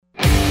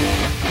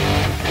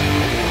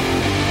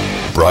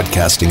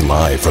Broadcasting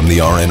live from the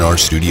RNR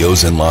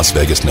studios in Las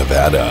Vegas,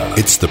 Nevada.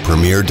 It's the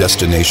premier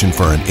destination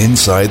for an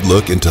inside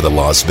look into the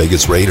Las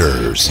Vegas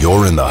Raiders.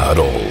 You're in the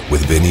Huddle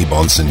with Vinny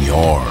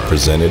Bonsignor,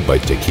 presented by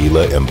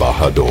Tequila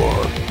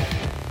Embajador.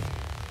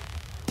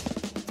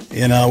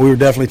 You know, we were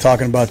definitely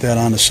talking about that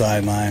on the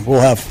sideline. We'll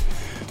have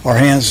our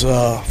hands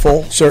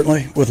full,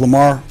 certainly, with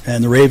Lamar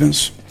and the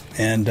Ravens.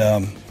 And,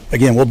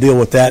 again, we'll deal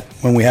with that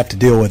when we have to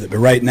deal with it. But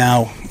right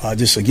now,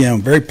 just, again,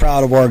 I'm very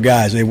proud of our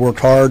guys. They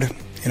worked hard.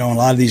 You know, a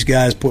lot of these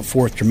guys put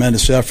forth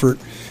tremendous effort,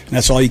 and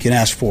that's all you can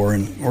ask for.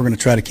 And we're going to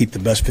try to keep the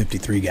best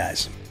 53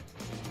 guys.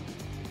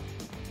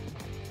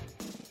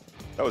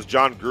 That was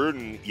John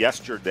Gruden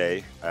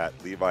yesterday at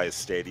Levi's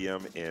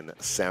Stadium in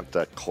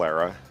Santa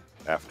Clara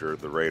after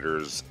the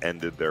Raiders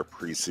ended their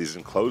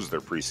preseason, closed their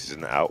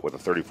preseason out with a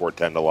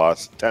 34-10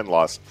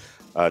 loss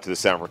to the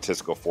San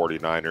Francisco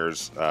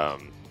 49ers.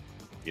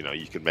 You know,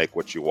 you can make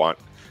what you want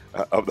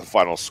of the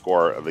final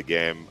score of the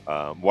game.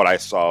 What I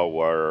saw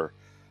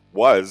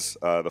was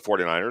the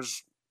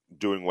 49ers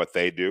doing what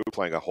they do,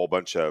 playing a whole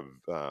bunch of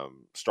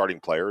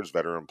starting players,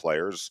 veteran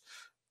players,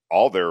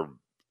 all their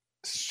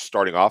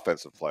starting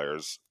offensive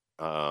players,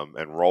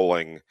 and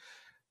rolling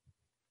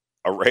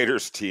a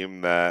Raiders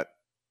team that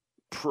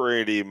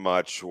pretty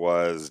much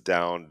was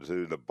down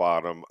to the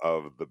bottom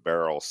of the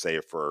barrel,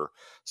 save for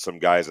some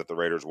guys that the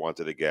Raiders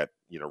wanted to get,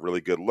 you know, really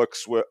good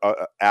looks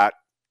at,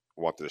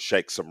 wanted to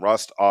shake some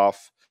rust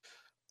off,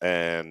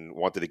 and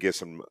wanted to give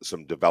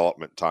some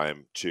development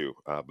time too.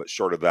 But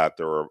short of that,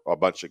 there were a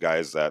bunch of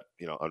guys that,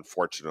 you know,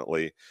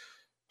 unfortunately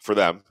for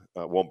them,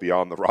 won't be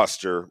on the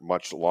roster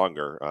much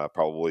longer.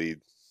 Probably,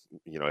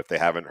 you know, if they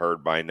haven't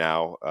heard by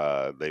now,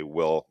 they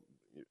will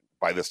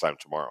by this time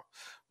tomorrow,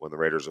 when the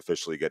Raiders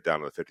officially get down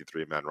to the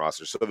 53-man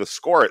roster. So the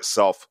score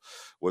itself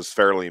was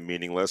fairly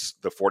meaningless.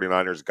 The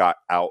 49ers got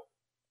out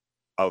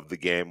of the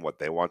game what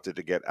they wanted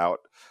to get out.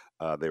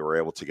 They were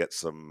able to get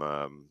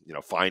some, you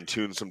know,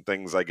 fine-tune some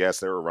things, I guess.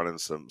 They were running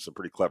some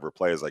pretty clever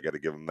plays. I got to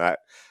give them that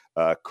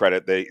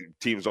credit.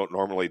 Teams don't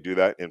normally do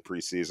that in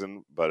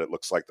preseason, but it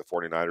looks like the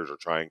 49ers are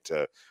trying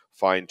to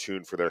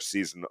fine-tune for their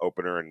season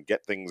opener and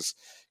get things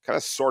kind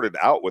of sorted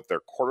out with their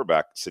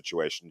quarterback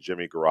situation.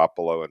 Jimmy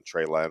Garoppolo and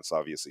Trey Lance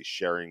obviously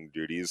sharing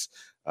duties.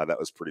 That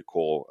was pretty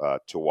cool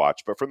to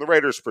watch. But from the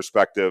Raiders'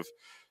 perspective,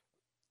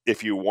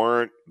 if you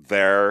weren't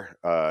there,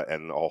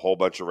 and a whole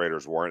bunch of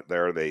Raiders weren't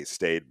there, they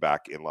stayed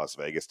back in Las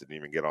Vegas, didn't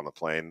even get on the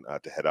plane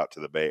to head out to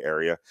the Bay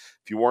Area.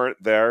 If you weren't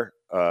there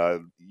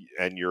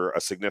and you're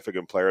a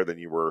significant player, then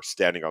you were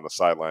standing on the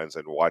sidelines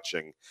and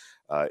watching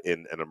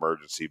in an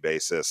emergency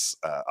basis,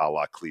 a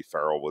la Cleve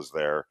Farrell was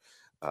there,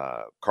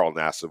 Carl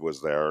Nassib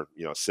was there,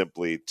 you know,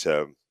 simply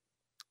to,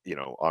 you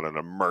know, on an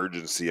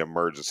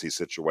emergency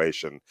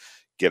situation,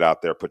 get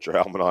out there, put your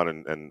helmet on,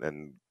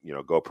 and you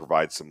know, go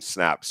provide some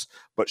snaps.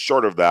 But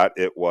short of that,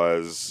 it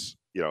was,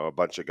 you know, a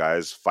bunch of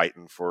guys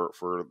fighting for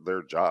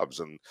their jobs,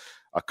 and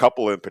a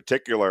couple in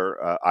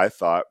particular, I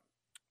thought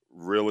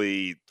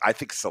really, I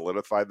think,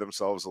 solidified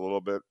themselves a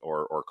little bit,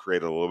 or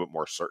created a little bit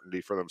more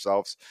certainty for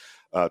themselves.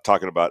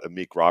 Talking about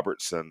Amik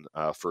Robertson,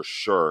 for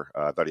sure.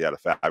 I thought he had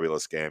a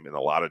fabulous game in a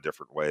lot of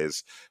different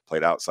ways.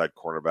 Played outside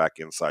cornerback,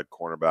 inside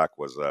cornerback,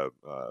 was a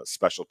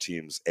special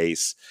teams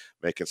ace,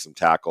 making some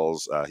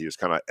tackles. He was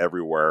kind of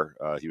everywhere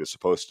he was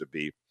supposed to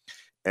be.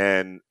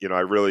 And, you know,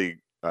 I really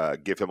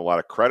give him a lot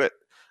of credit,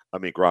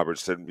 Amik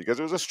Robertson, because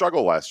it was a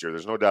struggle last year.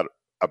 There's no doubt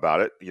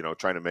about it, you know,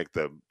 trying to make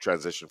the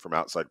transition from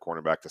outside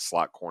cornerback to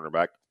slot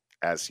cornerback,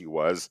 as he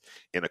was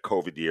in a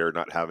COVID year,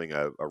 not having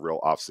a real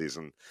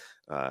offseason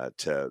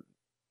to,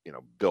 you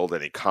know, build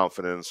any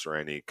confidence or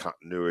any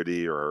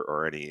continuity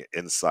or any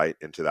insight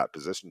into that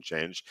position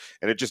change.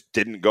 And it just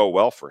didn't go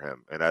well for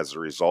him. And as a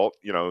result,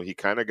 you know, he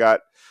kind of got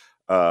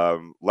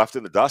left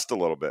in the dust a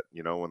little bit,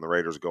 you know, when the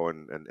Raiders go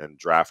and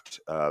draft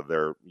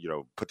their, you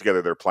know, put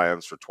together their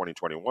plans for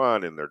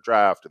 2021 in their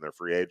draft and their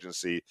free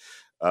agency.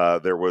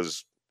 There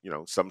was, you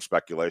know, some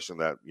speculation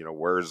that, you know,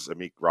 where's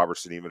Amik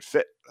Robertson even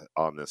fit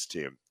on this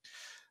team?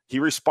 He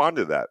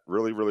responded to that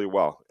really, really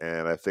well.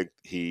 And I think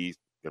he,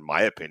 in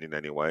my opinion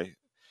anyway,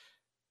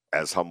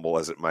 as humble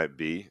as it might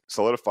be,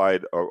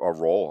 solidified a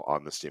role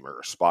on this team, or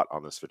a spot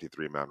on this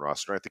 53-man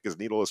roster. I think his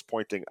needle is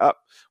pointing up,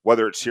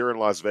 whether it's here in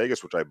Las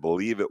Vegas, which I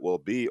believe it will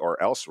be,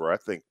 or elsewhere. I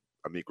think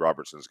Amik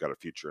Robertson's got a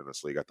future in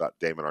this league. I thought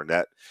Damon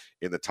Arnett,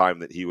 in the time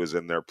that he was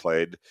in there,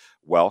 played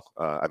well.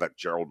 I thought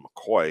Gerald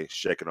McCoy,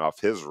 shaking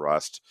off his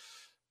rust.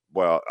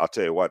 Well, I'll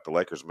tell you what, the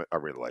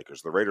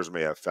Raiders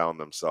may have found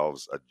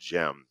themselves a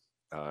gem,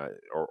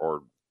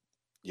 or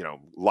you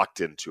know,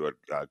 lucked into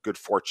a good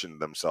fortune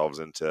themselves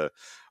into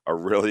a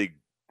really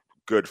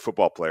good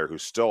football player who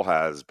still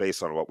has,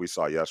 based on what we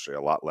saw yesterday,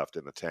 a lot left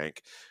in the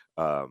tank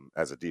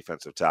as a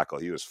defensive tackle.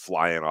 He was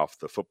flying off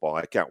the football.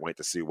 I can't wait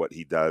to see what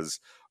he does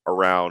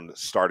around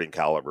starting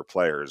caliber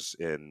players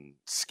in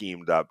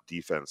schemed up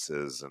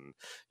defenses, and,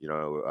 you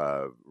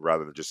know,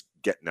 rather than just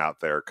getting out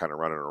there kind of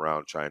running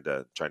around trying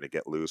to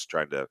get loose,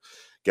 trying to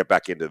get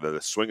back into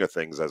the swing of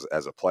things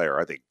as a player.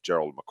 I think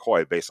Gerald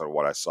McCoy, based on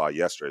what I saw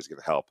yesterday, is going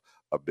to help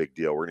a big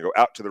deal. We're going to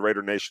go out to the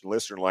Raider Nation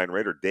listener line.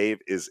 Raider Dave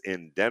is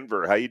in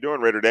Denver. How you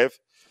doing, Raider Dave?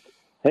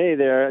 Hey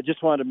there. I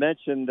just wanted to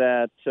mention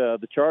that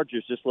the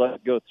Chargers just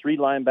let go 3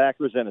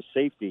 linebackers and a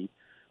safety.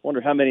 I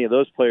wonder how many of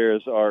those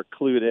players are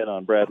clued in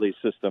on Bradley's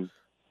system.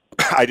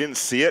 I didn't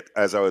see it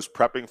as I was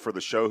prepping for the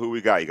show. Who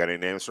we got? You got any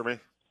names for me?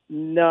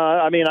 No,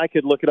 I mean, I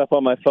could look it up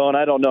on my phone.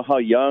 I don't know how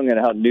young and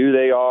how new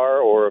they are,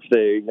 or if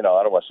they, I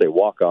don't want to say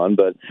walk on,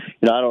 but,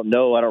 I don't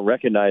know. I don't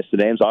recognize the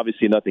names.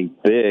 Obviously nothing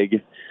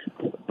big.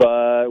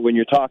 But when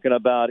you're talking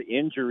about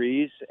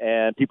injuries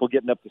and people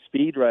getting up to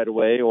speed right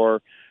away,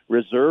 or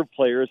reserve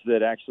players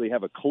that actually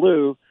have a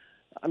clue,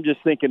 I'm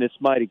just thinking it's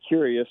mighty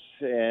curious,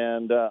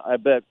 and I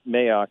bet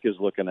Mayock is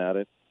looking at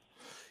it.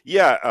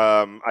 Yeah,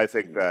 I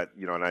think that,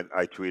 and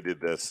I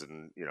tweeted this,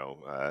 and,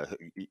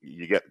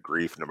 you get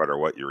grief no matter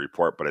what you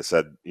report, but I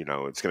said,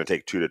 it's going to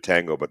take 2 to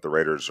tango, but the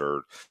Raiders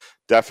are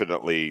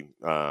definitely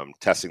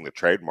testing the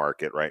trade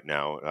market right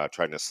now,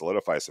 trying to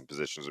solidify some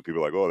positions, and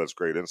people are like, oh, that's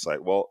great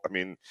insight. Well, I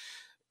mean,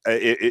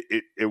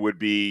 it would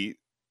be,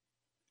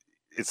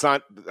 it's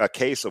not a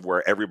case of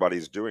where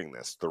everybody's doing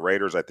this. The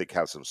Raiders, I think,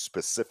 have some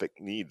specific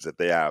needs that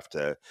they have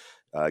to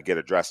get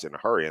addressed in a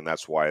hurry, and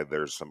that's why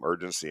there's some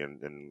urgency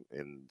in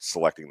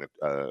selecting the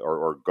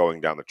or going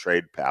down the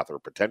trade path, or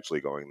potentially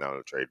going down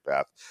the trade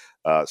path.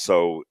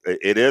 So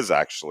it is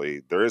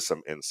actually, there is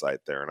some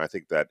insight there, and I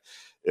think that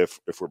if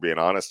we're being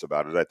honest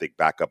about it, I think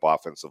backup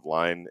offensive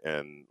line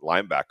and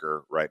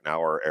linebacker right now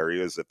are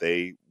areas that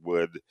it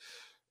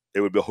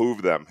would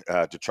behoove them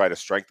to try to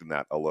strengthen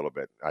that a little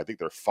bit. I think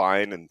they're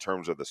fine in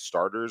terms of the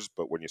starters,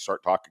 but when you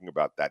start talking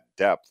about that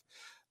depth,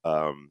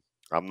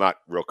 I'm not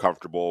real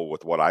comfortable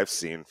with what I've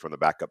seen from the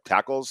backup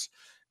tackles.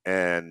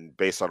 And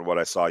based on what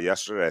I saw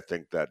yesterday, I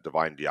think that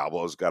Divine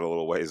Diablo's got a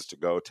little ways to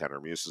go. Tanner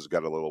Muse has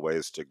got a little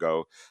ways to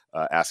go.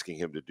 Asking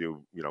him to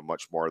do,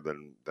 much more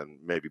than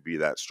maybe be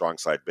that strong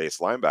side base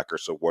linebacker.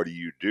 So what do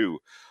you do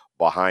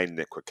behind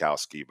Nick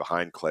Kwiatkowski,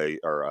 behind Corey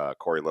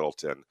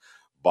Littleton,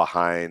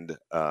 behind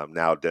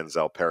now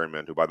Denzel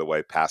Perryman, who, by the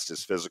way, passed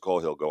his physical.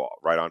 He'll go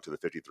right onto the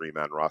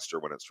 53-man roster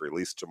when it's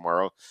released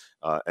tomorrow.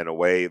 And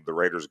away the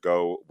Raiders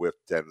go with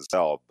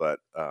Denzel. But,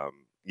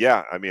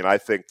 I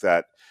think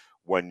that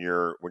when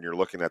you're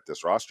looking at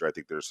this roster, I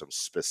think there's some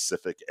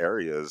specific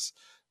areas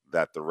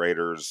that the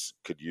Raiders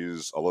could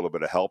use a little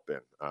bit of help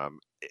in.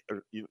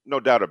 No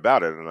doubt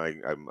about it, and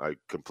I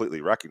completely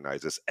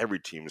recognize this. Every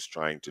team is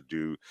trying to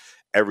do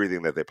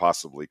everything that they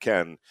possibly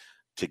can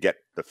to get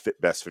the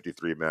best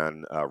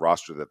 53-man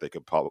roster that they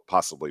could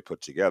possibly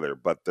put together.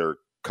 But there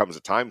comes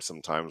a time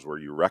sometimes where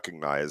you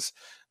recognize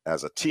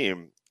as a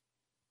team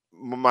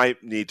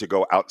might need to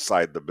go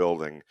outside the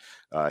building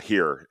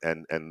here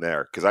and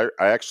there. Because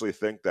I actually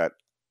think that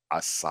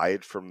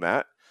aside from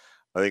that,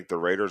 I think the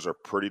Raiders are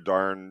pretty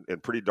darn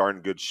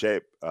good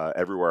shape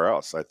everywhere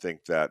else. I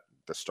think that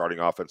the starting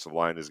offensive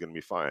line is going to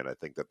be fine. I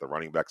think that the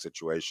running back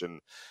situation,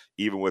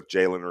 even with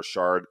Jalen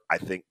Richard, I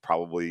think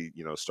probably,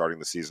 starting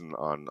the season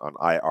on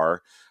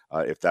IR,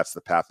 if that's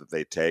the path that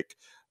they take.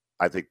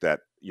 I think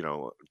that,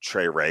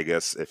 Trey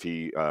Regis, if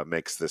he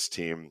makes this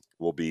team,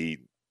 will be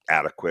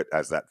adequate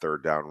as that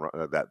third down,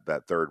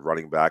 that third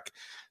running back.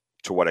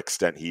 To what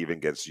extent he even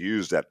gets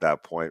used at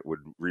that point would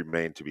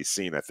remain to be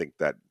seen. I think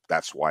that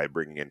that's why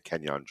bringing in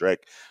Kenyon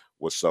Drake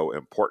was so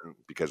important,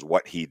 because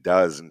what he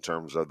does in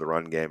terms of the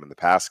run game and the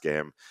pass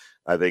game,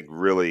 I think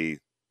really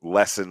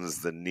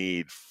lessens the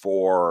need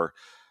for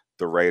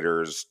the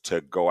Raiders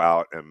to go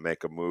out and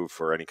make a move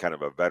for any kind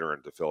of a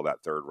veteran to fill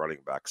that third running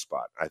back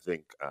spot. I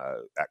think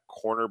at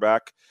cornerback,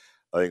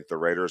 I think the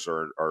Raiders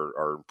are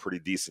in pretty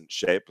decent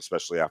shape,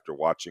 especially after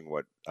watching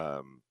what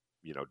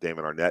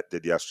Damon Arnett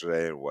did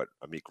yesterday and what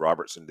Amik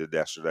Robertson did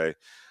yesterday.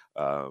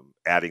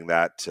 Adding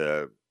that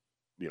to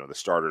the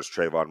starters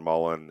Trayvon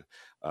Mullen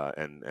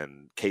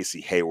and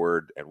Casey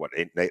Hayward, and what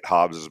Nate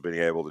Hobbs has been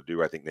able to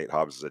do. I think Nate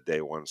Hobbs is a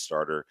day one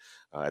starter.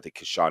 I think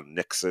Keshawn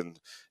Nixon,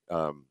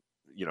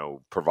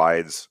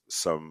 provides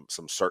some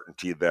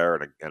certainty there,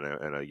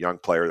 and a young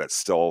player that's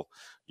still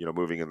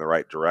moving in the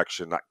right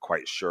direction. Not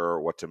quite sure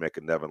what to make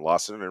of Nevin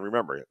Lawson. And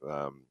remember,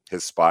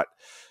 his spot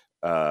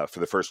for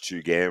the first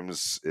 2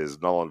 games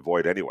is null and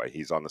void anyway.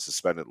 He's on the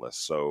suspended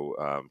list, so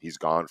he's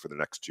gone for the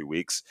next 2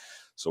 weeks.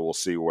 So we'll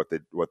see what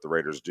the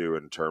Raiders do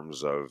in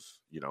terms of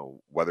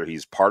whether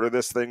he's part of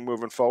this thing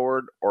moving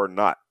forward or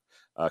not,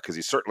 because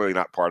he's certainly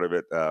not part of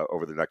it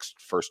over the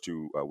next first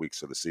 2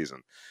 weeks of the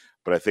season.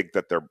 But I think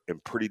that they're in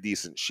pretty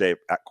decent shape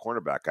at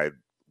cornerback.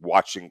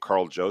 Watching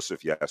Carl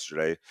Joseph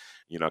yesterday,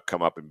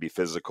 come up and be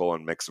physical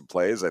and make some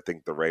plays. I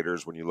think the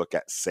Raiders, when you look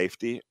at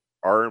safety,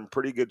 are in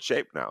pretty good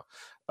shape now.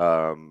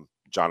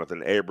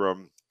 Jonathan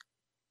Abram,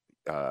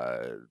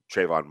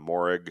 Trayvon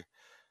Moehrig,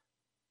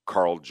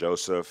 Carl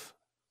Joseph,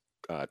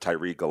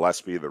 Tyree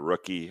Gillespie, the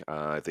rookie.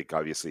 I think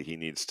obviously he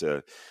needs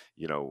to,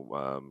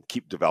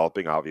 keep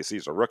developing. Obviously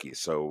he's a rookie,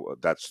 so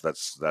that's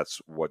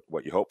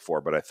what you hope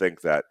for. But I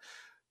think that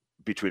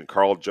between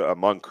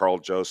among Carl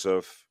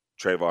Joseph,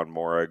 Trayvon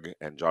Moehrig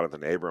and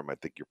Jonathan Abram, I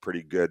think you're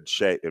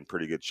in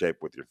pretty good shape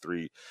with your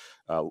three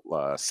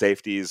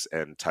safeties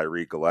and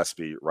Tyree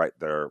Gillespie right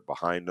there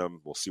behind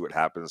them. We'll see what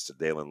happens to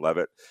Dalen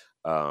Levitt.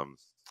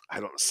 I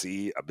don't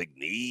see a big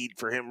need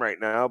for him right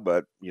now,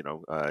 but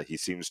he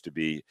seems to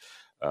be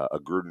a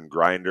Gruden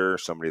grinder,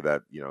 somebody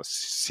that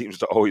seems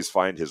to always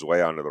find his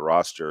way onto the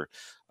roster.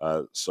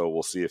 So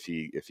we'll see if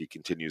he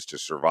continues to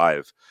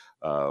survive,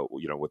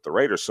 with the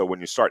Raiders. So when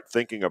you start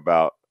thinking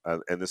about,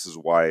 and this is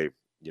why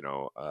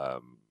the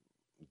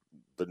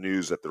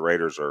news that the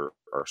Raiders are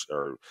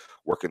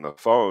working the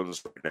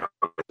phones right now,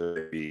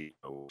 maybe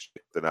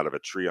out of a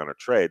tree on a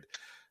trade.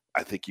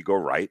 I think you go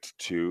right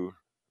to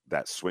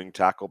that swing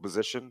tackle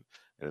position,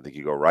 and I think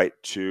you go right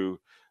to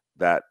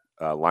that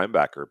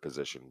linebacker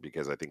position,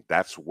 because I think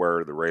that's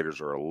where the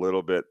Raiders are a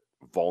little bit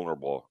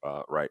vulnerable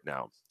right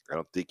now. I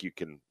don't think you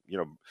can,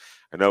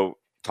 I know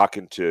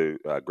talking to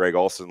Greg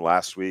Olson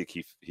last week,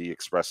 he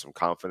expressed some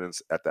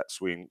confidence at that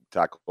swing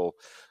tackle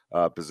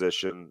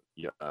position.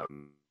 You've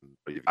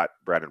got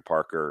Brandon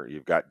Parker,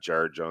 you've got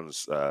Jared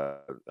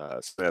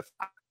Jones-Smith.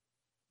 I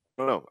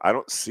don't know. I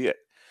don't see it.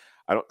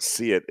 I don't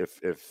see it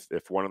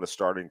if one of the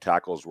starting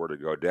tackles were to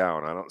go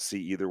down. I don't see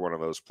either one of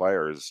those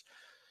players,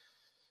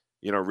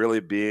 really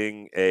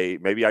being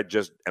maybe I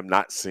just am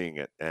not seeing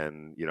it.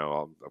 And,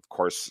 of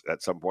course,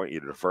 at some point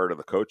you defer to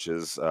the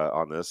coaches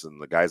on this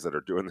and the guys that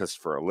are doing this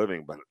for a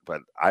living.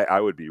 But I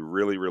would be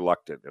really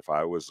reluctant if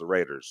I was the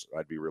Raiders.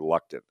 I'd be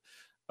reluctant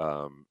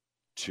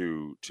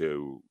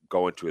to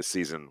go into a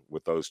season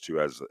with those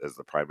two as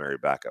the primary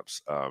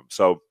backups.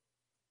 So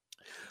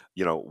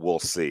we'll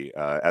see.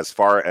 As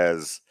far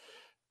as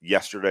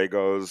yesterday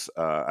goes,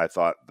 I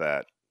thought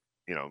that,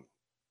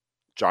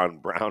 John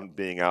Brown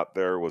being out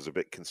there was a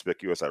bit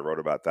conspicuous. I wrote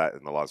about that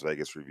in the Las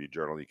Vegas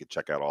Review-Journal. You can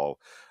check out all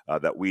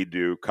that we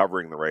do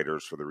covering the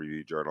Raiders for the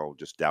Review-Journal.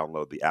 Just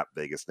download the app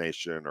Vegas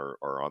Nation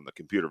or on the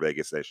computer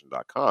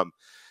vegasnation.com.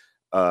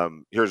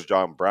 Here's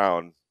John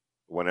Brown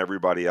when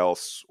everybody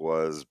else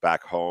was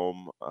back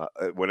home,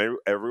 when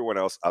everyone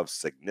else of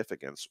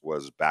significance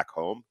was back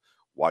home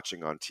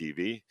watching on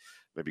TV,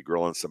 maybe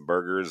grilling some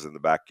burgers in the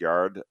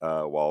backyard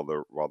while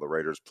the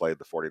Raiders played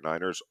the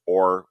 49ers,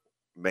 or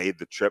made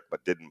the trip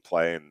but didn't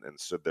play and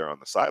stood there on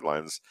the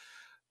sidelines.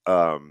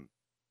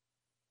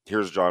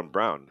 Here's John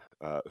Brown,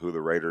 who the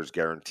Raiders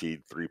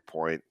guaranteed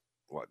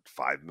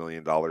 $3.5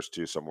 million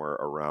to, somewhere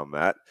around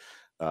that.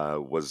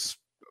 Was,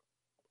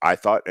 I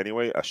thought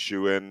anyway, a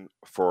shoe-in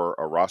for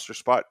a roster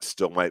spot.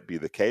 Still might be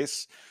the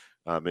case.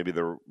 Maybe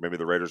the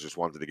Raiders just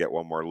wanted to get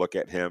one more look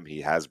at him.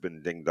 He has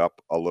been dinged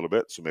up a little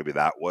bit, so maybe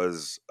that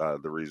was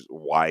the reason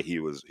why he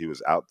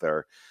was out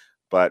there.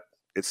 But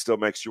it still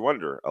makes you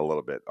wonder a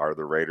little bit. Are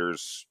the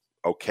Raiders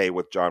okay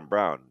with John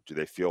Brown? Do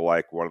they feel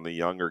like one of the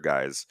younger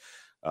guys,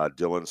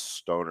 Dylan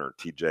Stoner,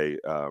 TJ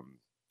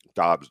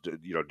Dobbs,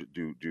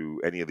 do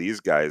any of these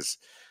guys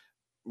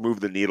move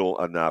the needle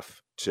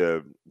enough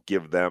to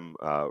give them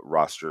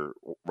roster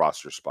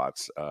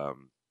spots? I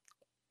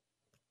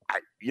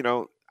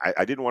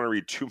didn't want to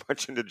read too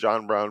much into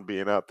John Brown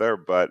being out there,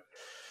 but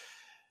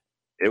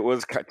it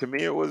was, to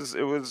me, it was a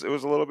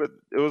little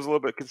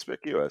bit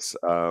conspicuous.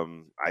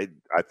 I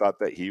thought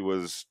that he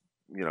was,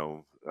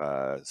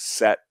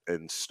 set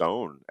in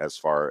stone as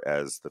far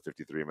as the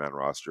 53-man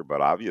roster, but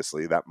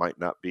obviously that might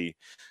not be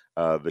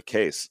the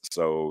case.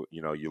 So,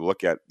 you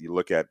look at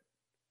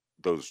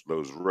those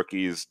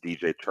rookies,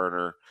 DJ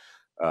Turner,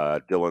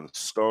 Dylan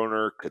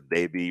Stoner, could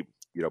they be,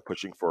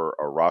 pushing for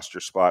a roster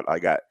spot? I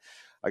got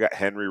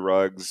Henry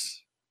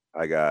Ruggs,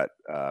 I got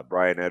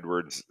Brian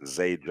Edwards,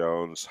 Zay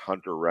Jones,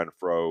 Hunter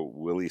Renfrow,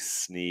 Willie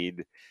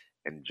Snead,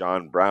 and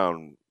John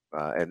Brown,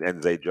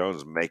 and Zay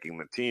Jones making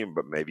the team,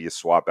 but maybe you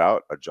swap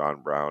out a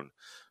John Brown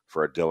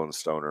for a Dylan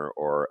Stoner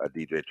or a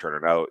DJ Turner.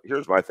 Now,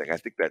 here's my thing. I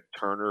think that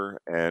Turner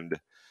and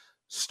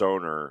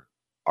Stoner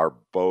are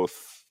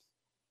both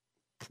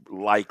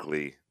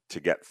likely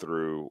to get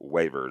through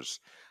waivers,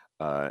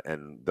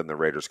 and then the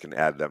Raiders can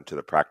add them to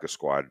the practice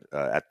squad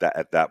at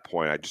that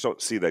point. I just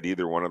don't see that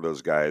either one of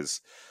those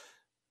guys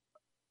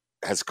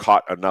has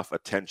caught enough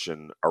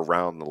attention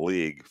around the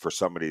league for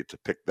somebody to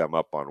pick them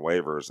up on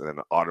waivers, and then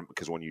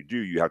because when you do,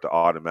 you have to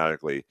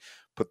automatically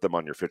put them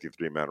on your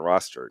 53-man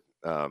roster.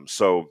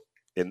 So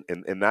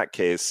in that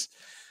case,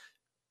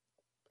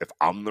 if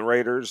I'm the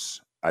Raiders,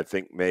 I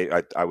think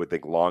I would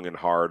think long and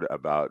hard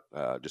about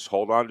just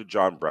hold on to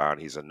John Brown.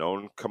 He's a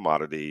known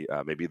commodity.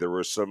 Maybe there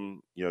were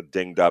some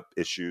dinged up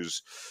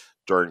issues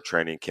during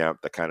training camp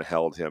that kind of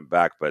held him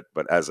back. But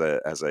as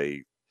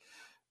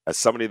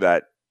somebody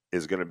that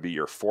is going to be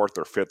your fourth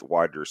or fifth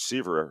wide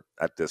receiver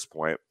at this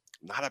point,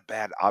 not a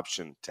bad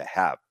option to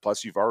have.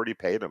 Plus, you've already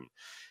paid him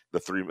the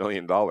 $3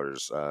 million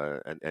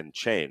and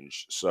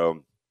change.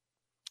 So,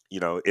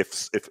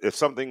 if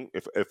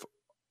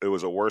it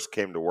was a worst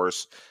came to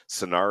worst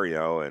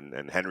scenario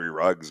and Henry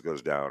Ruggs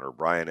goes down or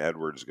Brian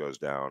Edwards goes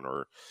down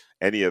or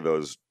any of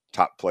those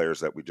top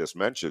players that we just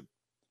mentioned,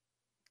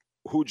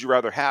 who would you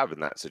rather have in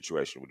that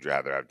situation? Would you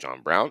rather have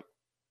John Brown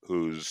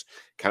who's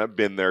kind of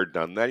been there,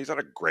 done that. He's not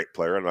a great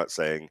player. I'm not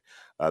saying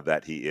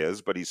that he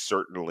is, but he's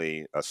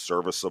certainly a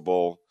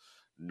serviceable,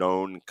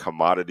 known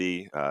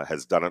commodity,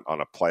 has done it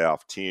on a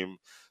playoff team,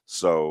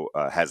 so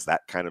has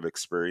that kind of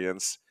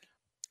experience.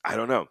 I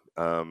don't know.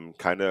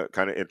 Kind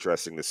of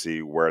interesting to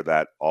see where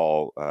that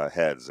all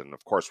heads. And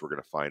of course, we're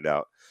going to find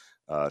out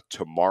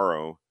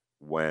tomorrow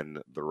when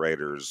the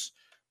Raiders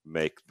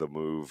make the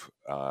move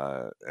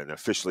and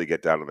officially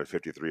get down to their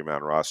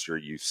 53-man roster.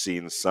 You've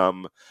seen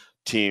some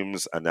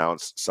teams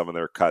announce some of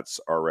their cuts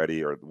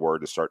already, or the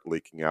word to start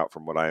leaking out.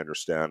 From what I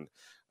understand,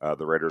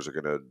 the Raiders are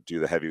going to do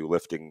the heavy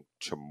lifting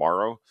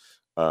tomorrow.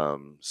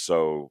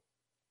 So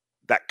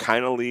that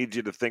kind of leads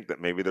you to think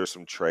that maybe there's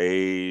some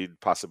trade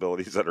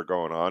possibilities that are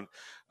going on.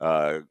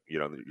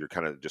 You're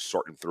kind of just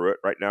sorting through it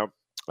right now.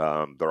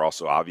 They're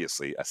also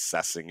obviously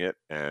assessing it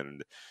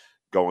and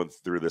going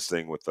through this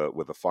thing with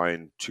a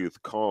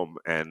fine-tooth comb.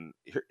 And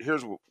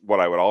here's what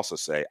I would also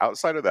say.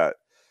 Outside of that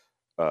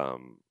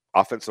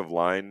offensive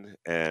line,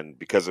 and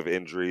because of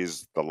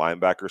injuries, the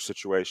linebacker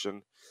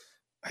situation,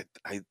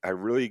 I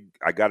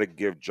got to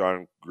give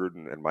John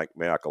Gruden and Mike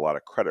Mayock a lot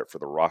of credit for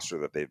the roster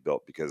that they've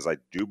built, because I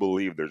do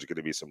believe there's going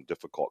to be some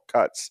difficult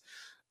cuts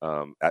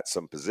at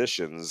some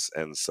positions,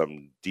 and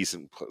some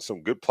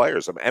good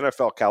players, some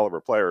NFL caliber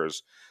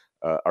players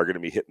are going to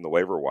be hitting the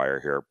waiver wire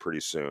here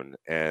pretty soon.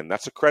 And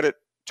that's a credit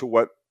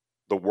to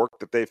the work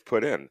that they've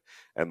put in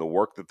and the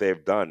work that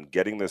they've done,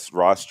 getting this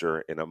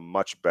roster in a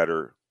much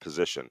better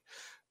position.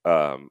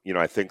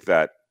 I think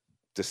that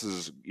this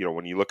is,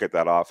 when you look at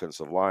that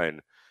offensive line,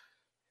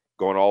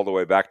 going all the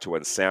way back to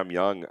when Sam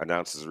Young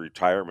announced his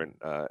retirement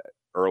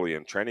early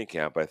in training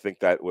camp, I think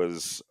that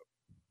was,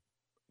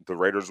 the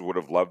Raiders would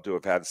have loved to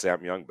have had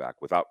Sam Young back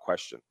without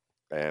question.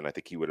 And I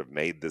think he would have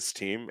made this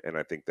team. And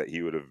I think that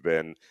he would have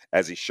been,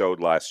 as he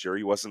showed last year,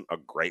 he wasn't a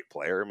great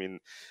player. I mean,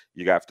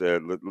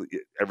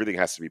 everything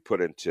has to be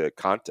put into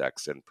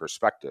context and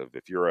perspective.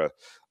 If you're a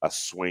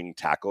swing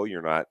tackle,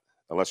 you're not,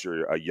 unless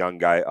you're a young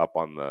guy up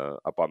on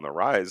the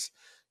rise,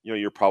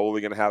 you're probably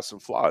going to have some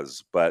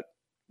flaws, but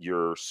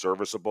you're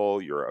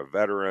serviceable. You're a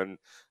veteran.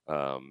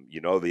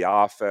 The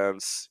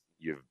offense.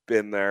 You've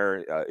been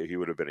there. He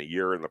would have been a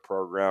year in the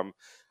program.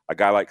 A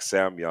guy like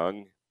Sam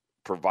Young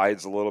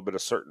provides a little bit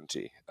of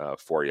certainty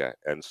for you.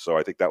 And so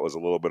I think that was a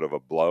little bit of a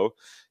blow.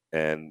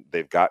 And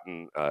they've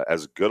gotten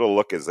as good a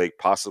look as they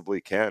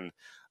possibly can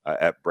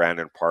at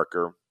Brandon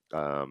Parker,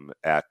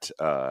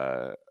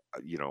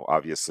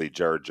 obviously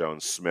Jared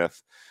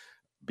Jones-Smith,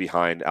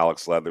 behind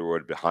Alex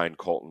Leatherwood, behind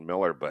Colton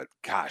Miller. But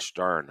gosh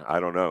darn, I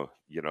don't know,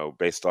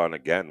 based on,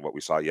 again, what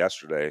we saw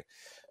yesterday.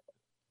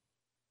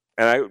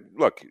 And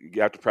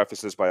you have to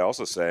preface this by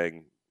also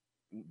saying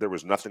there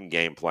was nothing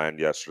game planned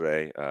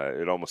yesterday.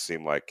 It almost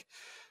seemed like,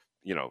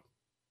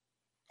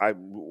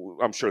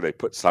 I'm sure they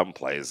put some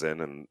plays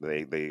in, and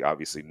they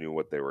obviously knew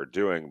what they were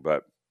doing.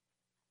 But,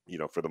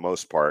 for the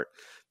most part,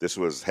 this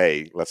was,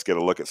 hey, let's get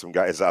a look at some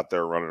guys out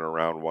there running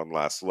around, one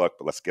last look,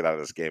 but let's get out of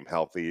this game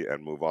healthy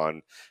and move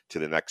on to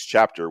the next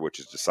chapter, which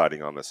is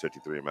deciding on this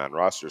 53-man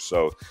roster.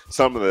 So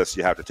some of this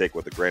you have to take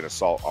with a grain of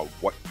salt on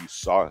what you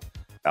saw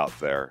out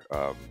there,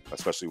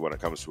 especially when it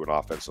comes to an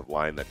offensive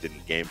line that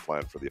didn't game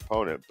plan for the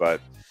opponent.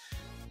 But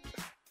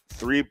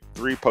three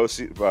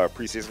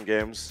preseason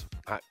games,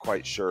 not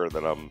quite sure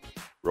that I'm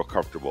real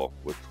comfortable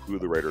with who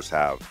the Raiders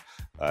have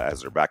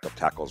as their backup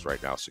tackles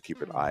right now. So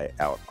keep an eye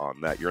out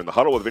on that. You're in the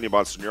Huddle with Vinny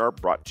Bonsignor,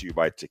 brought to you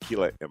by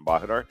Tequila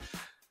Embajador.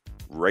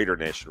 Raider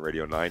Nation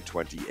Radio,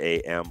 9:20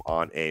 a.m.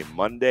 on a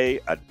Monday,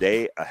 a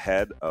day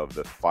ahead of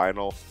the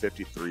final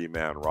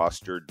 53-man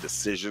roster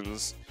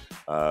decisions.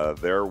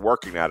 They're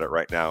working at it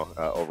right now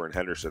over in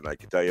Henderson, I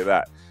can tell you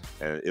that.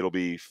 And it'll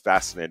be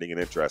fascinating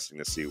and interesting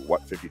to see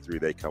what 53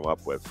 they come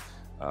up with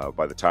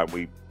by the time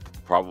we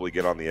probably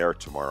get on the air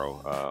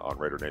tomorrow on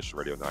Raider Nation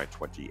Radio,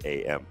 9:20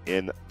 a.m.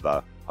 in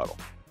the Huddle.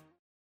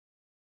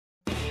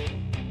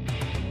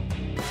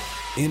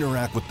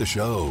 Interact with the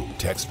show.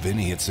 Text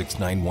Vinny at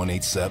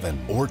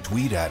 69187 or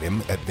tweet at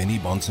him at Vinny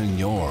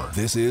Bonsignor.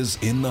 This is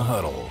In the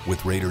Huddle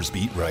with Raiders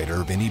beat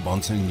writer Vinny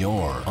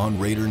Bonsignor on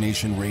Raider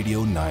Nation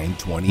Radio,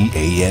 920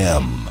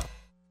 AM.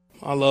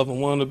 I love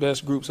them. One of the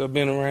best groups I've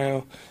been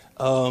around.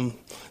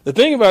 The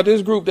thing about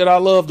this group that I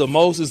love the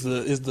most is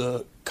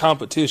the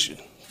competition.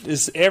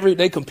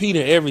 They compete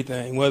in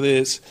everything, whether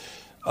it's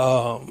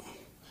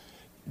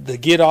the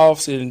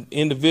get-offs and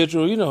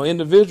individual.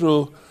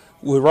 Individual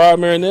with Rod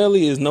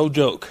Marinelli is no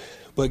joke.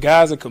 But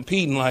guys are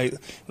competing like,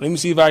 let me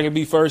see if I can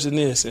be first in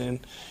this.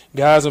 And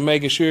guys are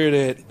making sure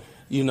that,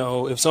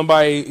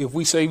 if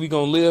we say we're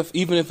going to lift,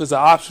 even if it's an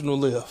optional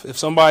lift, if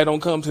somebody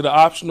don't come to the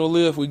optional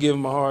lift, we give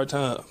them a hard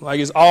time. Like,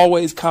 it's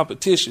always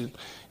competition.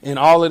 And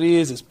all it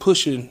is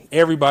pushing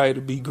everybody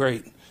to be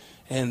great.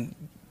 And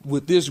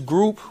with this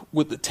group,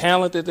 with the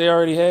talent that they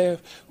already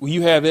have, when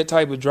you have that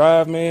type of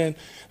drive, man,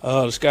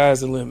 the sky's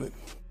the limit.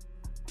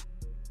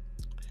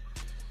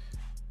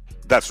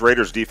 That's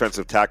Raiders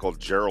defensive tackle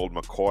Gerald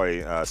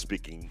McCoy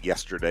speaking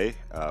yesterday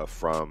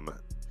from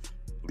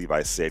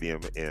Levi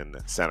Stadium in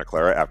Santa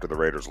Clara after the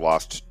Raiders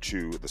lost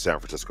to the San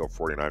Francisco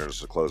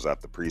 49ers to close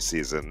out the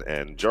preseason.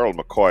 And Gerald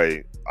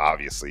McCoy,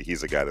 obviously,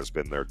 he's a guy that's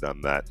been there,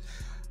 done that.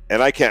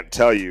 And I can't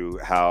tell you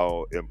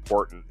how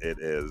important it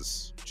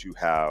is to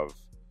have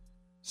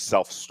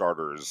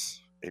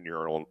self-starters in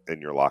your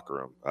locker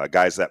room,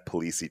 guys that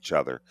police each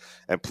other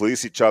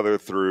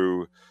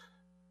through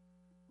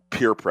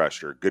peer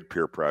pressure, good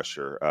peer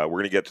pressure. We're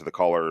going to get to the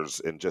callers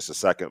in just a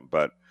second,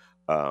 but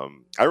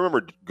I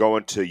remember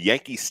going to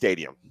Yankee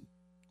Stadium,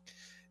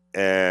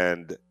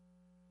 and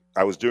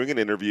I was doing an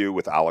interview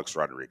with Alex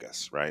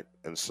Rodriguez, right?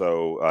 And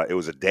so it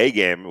was a day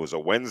game. It was a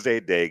Wednesday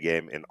day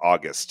game in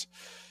August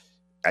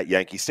at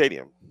Yankee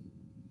Stadium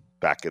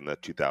back in the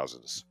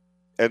 2000s.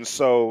 And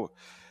so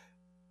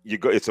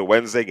it's a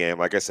Wednesday game,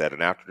 like I said,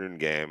 an afternoon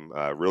game,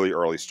 really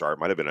early start.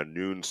 Might have been a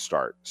noon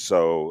start.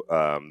 So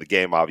the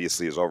game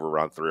obviously is over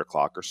around 3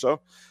 o'clock or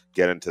so.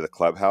 Get into the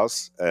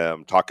clubhouse,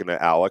 talking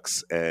to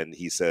Alex, and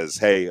he says,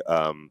 "Hey,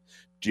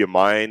 do you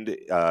mind?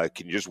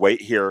 Can you just wait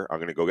here? I'm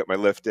going to go get my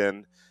lift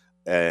in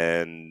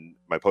and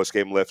my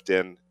post-game lift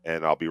in,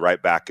 and I'll be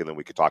right back, and then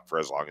we could talk for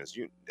as long as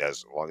you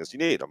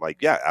need." I'm like,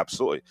 "Yeah,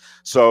 absolutely."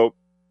 So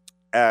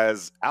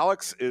as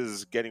Alex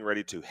is getting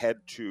ready to head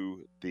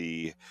to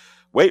the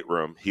weight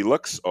room, he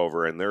looks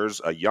over, and there's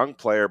a young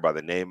player by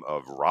the name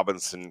of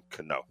Robinson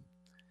Cano,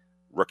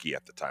 rookie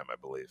at the time, I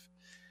believe.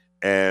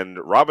 And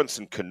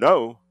Robinson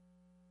Cano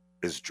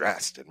is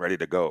dressed and ready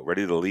to go,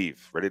 ready to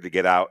leave, ready to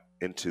get out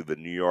into the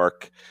New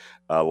York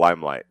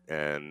limelight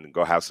and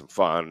go have some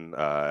fun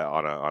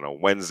on a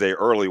Wednesday,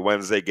 early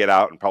Wednesday, get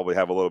out and probably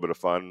have a little bit of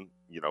fun,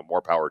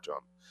 more power to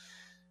him.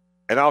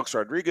 And Alex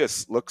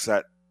Rodriguez looks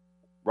at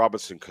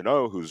Robinson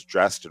Cano, who's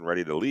dressed and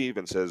ready to leave,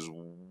 and says,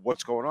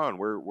 "What's going on?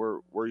 Where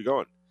are you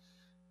going?"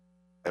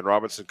 And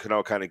Robinson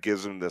Cano kind of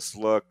gives him this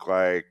look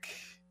like,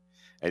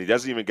 and he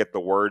doesn't even get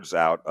the words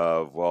out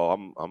of, "Well,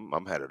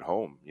 I'm headed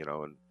home,"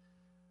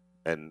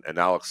 and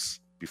Alex,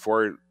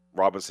 before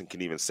Robinson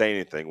can even say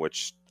anything,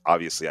 which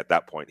obviously at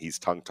that point he's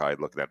tongue-tied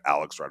looking at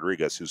Alex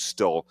Rodriguez, who's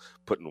still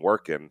putting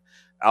work in.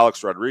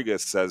 Alex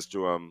Rodriguez says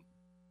to him,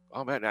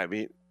 "Oh man, I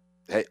mean,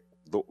 hey,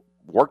 the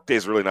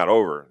workday's really not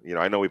over.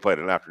 I know we played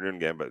an afternoon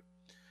game, but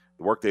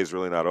the workday's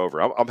really not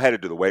over. I'm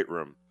headed to the weight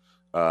room.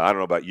 I don't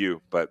know about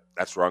you, but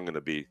that's where I'm going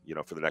to be,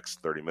 for the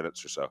next 30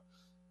 minutes or so."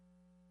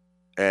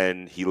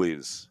 And he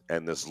leaves.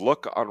 And this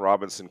look on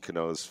Robinson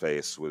Cano's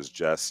face was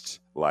just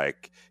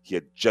like he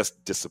had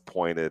just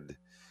disappointed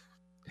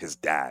his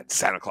dad,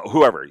 Santa Claus,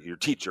 whoever, your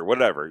teacher,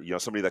 whatever,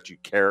 somebody that you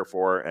care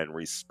for and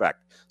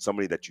respect,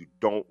 somebody that you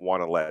don't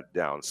want to let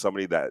down,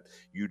 somebody that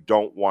you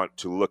don't want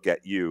to look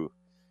at you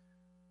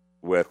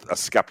with a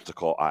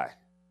skeptical eye.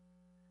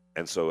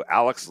 And so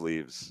Alex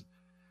leaves.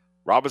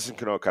 Robinson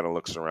Cano kind of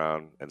looks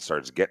around and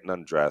starts getting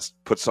undressed,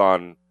 puts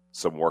on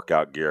some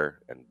workout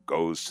gear, and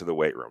goes to the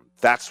weight room.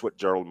 That's what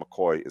Gerald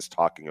McCoy is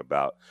talking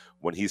about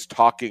when he's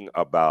talking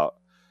about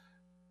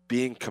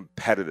being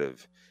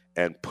competitive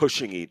and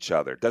pushing each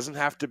other. It doesn't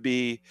have to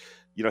be,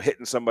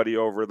 hitting somebody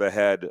over the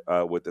head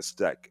with a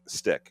stick.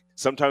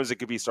 Sometimes it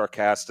could be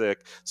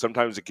sarcastic.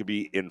 Sometimes it could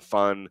be in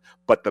fun.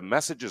 But the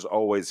message is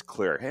always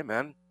clear. Hey,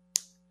 man,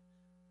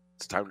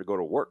 it's time to go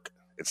to work.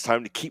 It's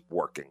time to keep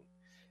working.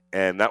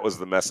 And that was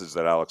the message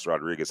that Alex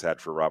Rodriguez had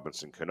for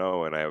Robinson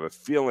Cano. And I have a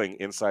feeling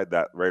inside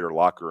that Raider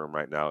locker room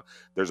right now,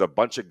 there's a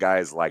bunch of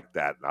guys like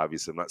that. And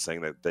obviously, I'm not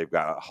saying that they've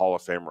got a Hall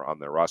of Famer on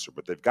their roster,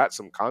 but they've got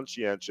some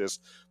conscientious,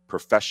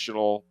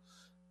 professional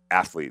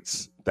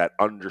athletes that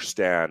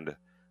understand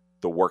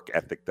the work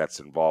ethic that's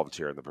involved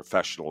here and the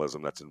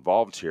professionalism that's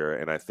involved here.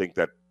 And I think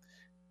that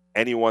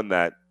anyone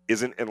that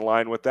isn't in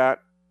line with that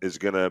is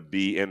going to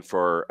be in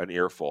for an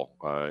earful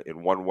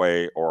in one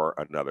way or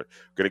another.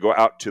 We're going to go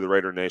out to the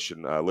Raider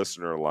Nation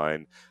listener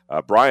line.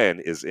 Brian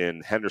is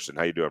in Henderson.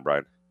 How you doing,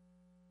 Brian?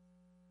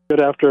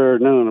 Good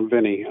afternoon,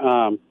 Vinny.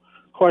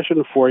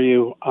 Question for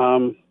you.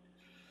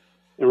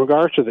 In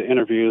regards to the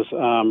interviews,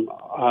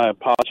 I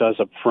apologize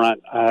up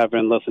front. I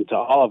haven't listened to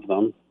all of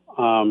them.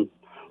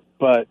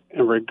 But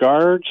in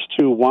regards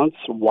to once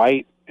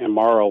White and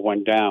Morrow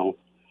went down,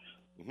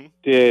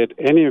 did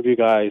any of you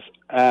guys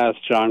ask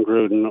John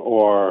Gruden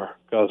or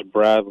Gus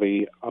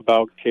Bradley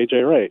about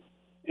KJ Wright?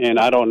 And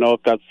I don't know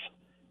if that's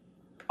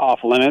off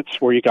limits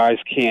where you guys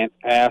can't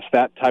ask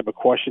that type of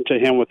question to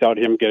him without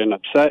him getting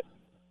upset.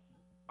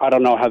 I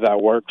don't know how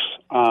that works.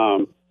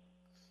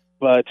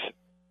 But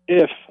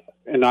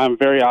and I'm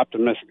very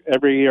optimistic.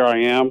 Every year I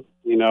am,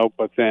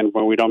 but then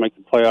when we don't make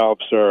the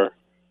playoffs or,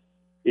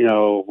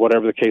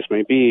 whatever the case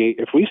may be,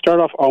 if we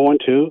start off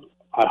 0-2,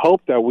 I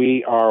hope that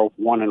we are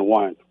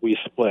 1-1. We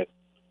split.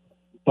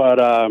 But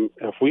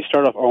if we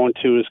start off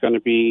 0-2, it's going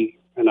to be,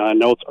 and I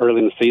know it's early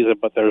in the season,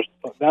 but those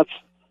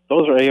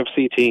are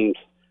AFC teams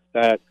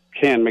that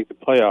can make the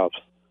playoffs.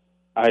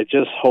 I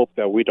just hope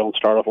that we don't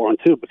start off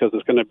 0-2 because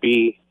it's going to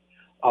be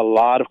a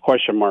lot of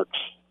question marks,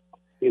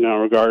 in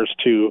regards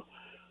to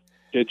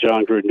did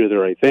John Gruden do the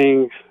right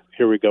thing?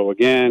 Here we go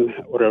again,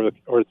 whatever,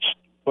 or it's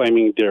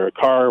blaming Derek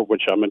Carr,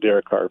 which I'm a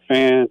Derek Carr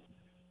fan.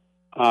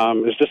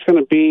 It's just going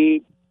to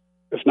be.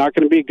 It's not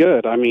going to be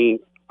good. I mean,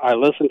 I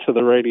listen to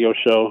the radio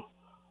show,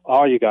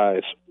 all you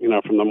guys,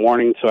 from the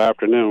morning to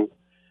afternoon,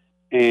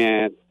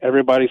 and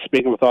everybody's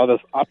speaking with all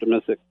this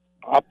optimism,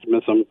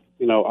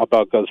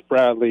 about Gus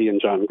Bradley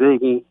and John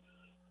Gruden.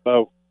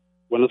 But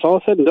when it's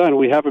all said and done,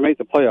 we haven't made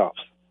the playoffs.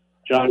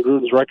 John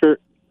Gruden's record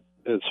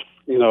is,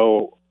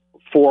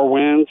 4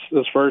 wins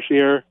this first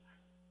year,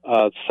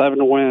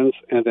 7 wins,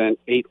 and then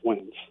 8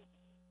 wins.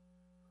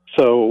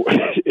 So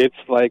it's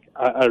like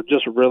I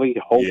just really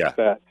hope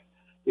that,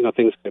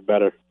 things get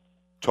better.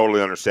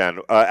 Totally understand.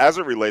 As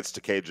it relates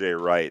to KJ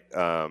Wright,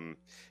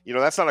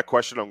 that's not a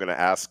question I'm going to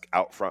ask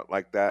out front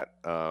like that.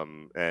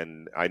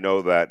 And I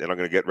know that, and I'm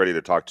going to get ready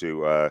to talk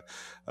to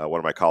one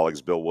of my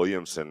colleagues, Bill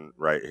Williamson,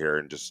 right here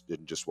in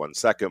just 1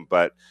 second.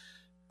 But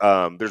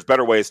there's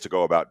better ways to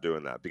go about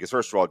doing that, because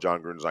first of all,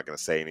 John Gruden's not going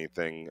to say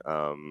anything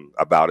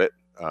about it.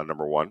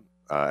 Number one,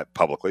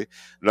 publicly.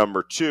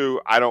 Number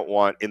two, I don't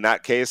want, in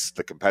that case,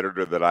 the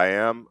competitor that I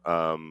am,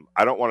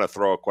 I don't want to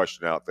throw a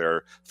question out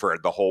there for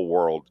the whole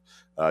world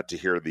to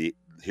hear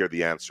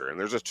the answer. And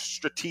there's a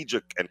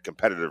strategic and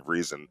competitive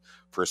reason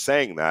for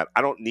saying that.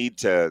 I don't need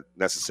to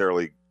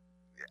necessarily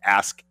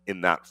ask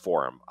in that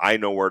forum. I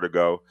know where to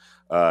go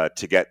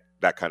to get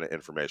that kind of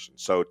information.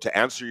 So to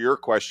answer your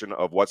question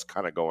of what's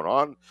kind of going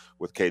on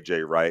with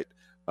KJ Wright,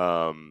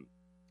 and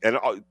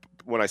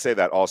when I say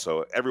that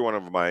also, every one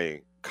of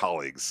my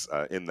colleagues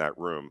in that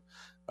room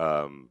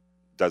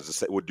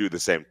would do the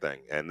same thing,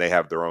 and they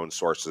have their own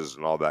sources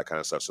and all that kind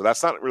of stuff. So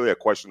that's not really a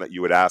question that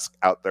you would ask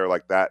out there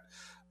like that.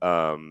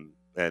 And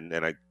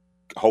I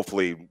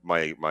hopefully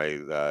my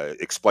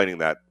explaining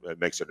that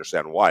makes you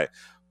understand why.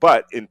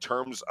 But in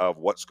terms of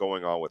what's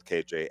going on with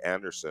KJ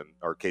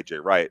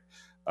Wright,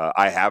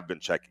 I have been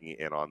checking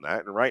in on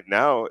that, and right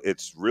now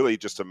it's really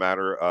just a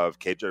matter of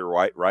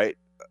KJ Wright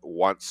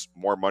wants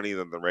more money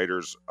than the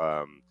Raiders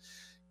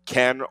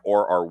can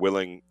or are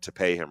willing to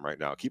pay him right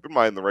now. Keep in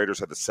mind, the Raiders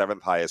have the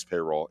 7th highest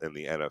payroll in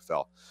the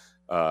NFL.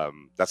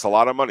 That's a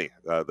lot of money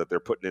that they're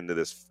putting into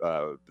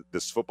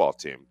this football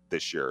team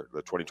this year,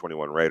 the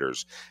 2021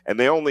 Raiders. And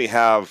they only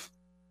have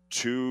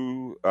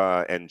 2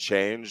 and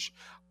change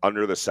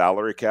under the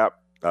salary cap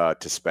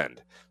to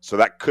spend. So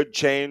that could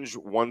change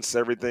once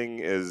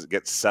everything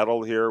gets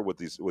settled here with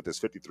this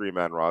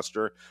 53-man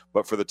roster.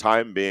 But for the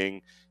time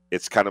being,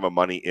 it's kind of a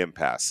money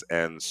impasse.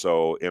 And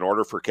so in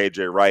order for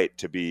KJ Wright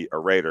to be a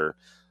Raider,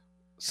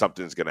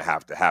 something's going to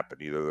have to happen.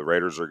 Either the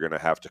Raiders are going to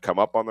have to come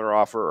up on their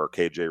offer, or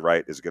KJ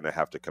Wright is going to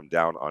have to come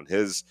down on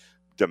his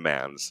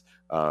demands.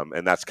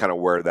 And that's kind of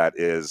where that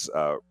is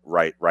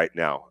right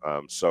now.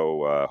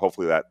 So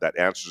hopefully that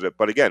answers it.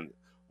 But again,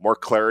 more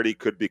clarity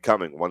could be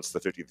coming once the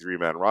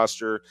 53-man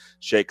roster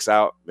shakes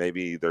out.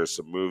 Maybe there's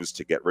some moves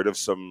to get rid of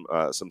some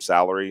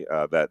salary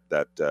that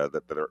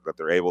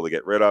they're able to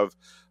get rid of.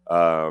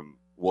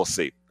 We'll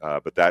see.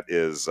 But that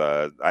is,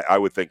 I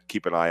would think,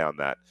 keep an eye on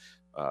that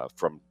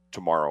from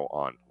tomorrow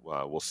on.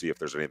 We'll see if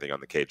there's anything on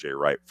the KJ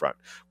Wright front.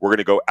 We're going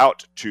to go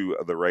out to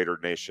the Raider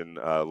Nation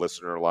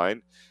listener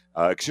line,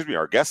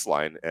 our guest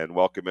line, and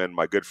welcome in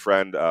my good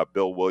friend,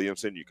 Bill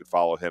Williamson. You can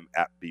follow him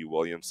at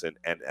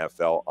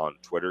BWilliamsonNFL on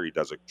Twitter. He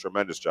does a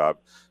tremendous job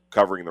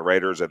covering the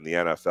Raiders and the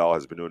NFL,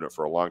 has been doing it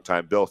for a long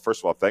time. Bill, first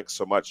of all, thanks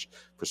so much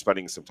for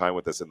spending some time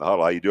with us in the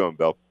huddle. How you doing,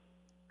 Bill?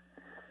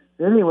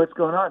 Vinny, what's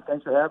going on?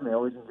 Thanks for having me. I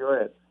always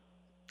enjoy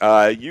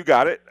it. You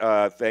got it.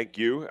 Thank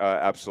you.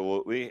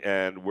 Absolutely.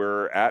 And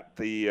we're at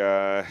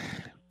the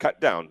cut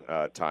down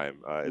time.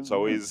 It's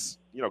always,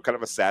 kind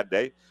of a sad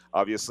day.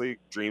 Obviously,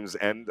 dreams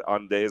end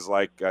on days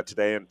like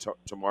today and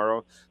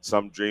tomorrow.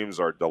 Some dreams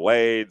are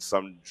delayed.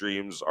 Some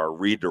dreams are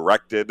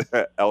redirected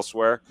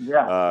elsewhere.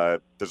 Yeah.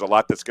 There's a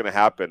lot that's going to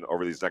happen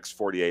over these next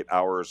 48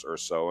 hours or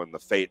so, and the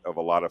fate of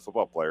a lot of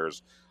football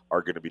players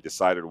are going to be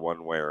decided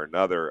one way or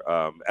another.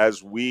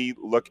 As we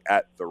look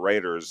at the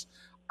Raiders,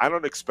 I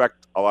don't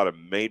expect a lot of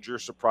major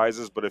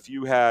surprises, but if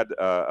you had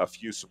a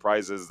few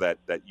surprises that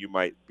you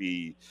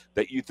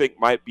think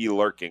might be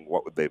lurking,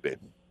 what would they be?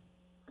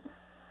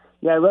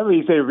 Yeah, I love when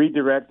you say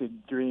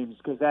redirected dreams,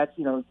 because that's,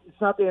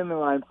 it's not the end of the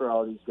line for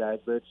all these guys,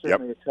 but it's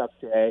certainly a tough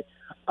day.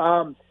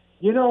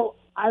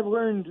 I've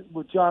learned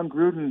with John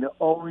Gruden to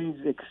always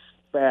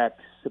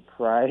expect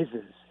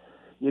surprises.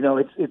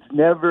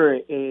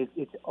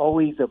 It's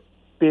always a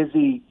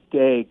busy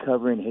day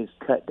covering his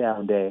cut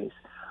down days.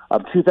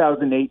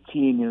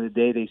 2018, the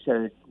day they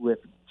started with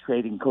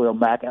trading Khalil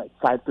Mack at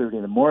 5:30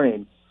 in the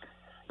morning,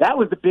 that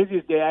was the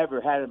busiest day I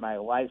ever had in my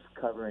life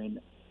covering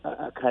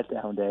a cut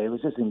down day. It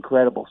was just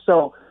incredible.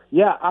 So,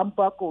 yeah, I'm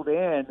buckled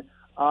in.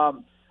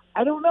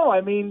 I don't know.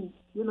 I mean,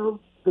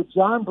 the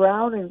John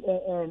Brown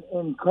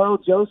and Carl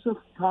Joseph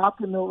talk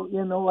in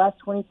the last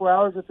 24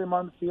 hours with him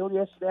on the field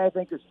yesterday, I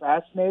think is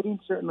fascinating.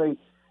 Certainly,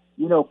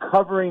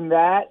 covering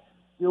that.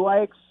 Do I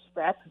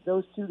expect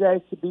those two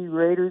guys to be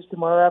Raiders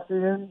tomorrow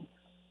afternoon?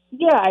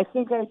 Yeah, I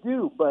think I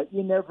do, but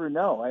you never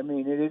know. I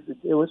mean,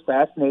 it was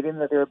fascinating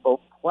that they were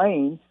both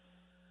playing,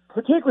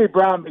 particularly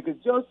Brown, because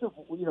Joseph,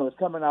 is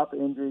coming off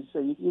injury, so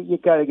you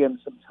got to give him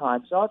some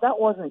time. So that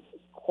wasn't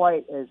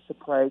quite as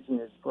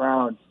surprising as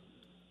Brown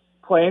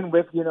playing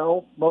with,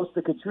 most of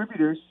the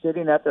contributors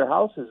sitting at their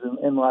houses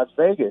in Las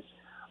Vegas.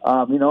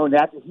 And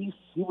that he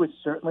was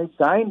certainly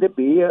signed to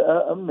be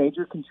a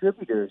major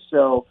contributor.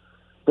 So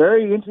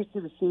very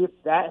interested to see if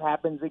that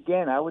happens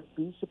again. I would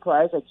be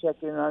surprised. I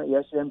checked in on it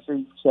yesterday. I'm sure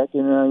you checked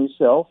in on it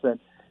yourself. And,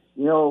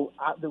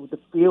 the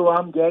feel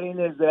I'm getting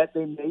is that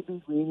they may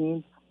be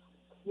leaning,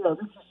 this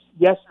is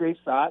yesterday's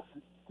thought,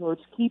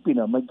 towards keeping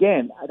him.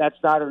 Again, that's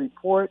not a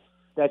report.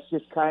 That's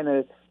just kind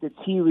of the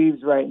tea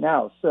leaves right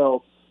now.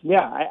 So,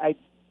 yeah,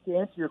 to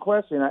answer your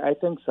question, I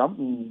think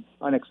something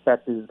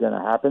unexpected is going to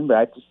happen, but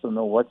I just don't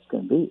know what's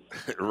going to be.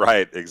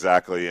 Right,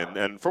 exactly.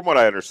 And from what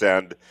I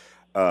understand,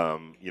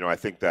 I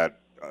think that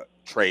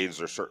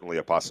trades are certainly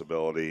a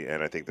possibility,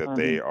 and I think that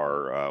they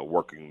are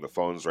working the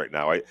phones right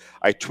now.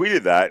 I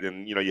tweeted that,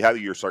 and you have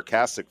your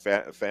sarcastic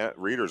fan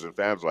readers and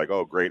fans like,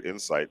 "Oh, great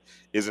insight."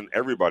 Isn't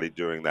everybody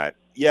doing that?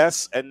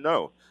 Yes and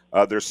no.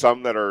 There's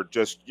some that are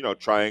just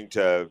trying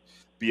to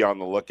be on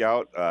the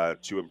lookout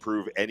to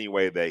improve any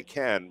way they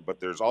can, but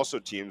there's also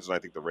teams, and I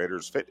think the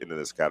Raiders fit into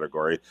this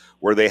category,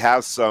 where they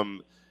have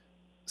some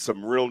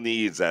real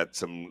needs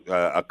at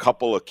a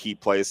couple of key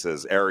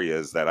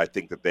areas that I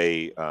think that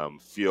they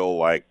feel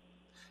like,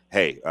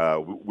 hey,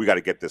 we got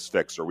to get this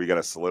fixed, or we got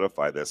to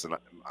solidify this. And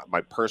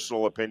my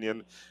personal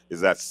opinion is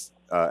that's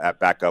at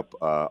backup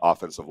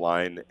offensive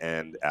line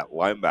and at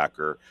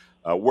linebacker.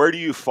 Where do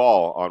you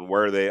fall on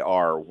where they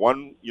are?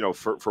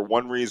 For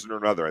one reason or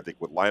another, I think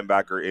with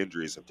linebacker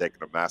injuries have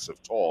taken a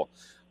massive toll.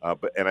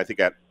 And I think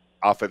at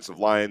offensive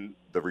line,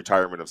 the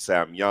retirement of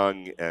Sam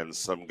Young and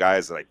some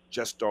guys that I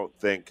just don't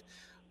think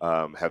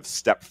have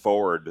stepped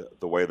forward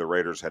the way the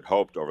Raiders had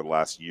hoped over the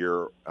last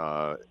year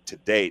to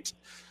date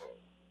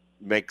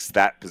makes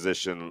that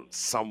position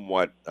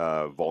somewhat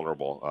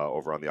vulnerable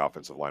over on the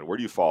offensive line. Where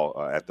do you fall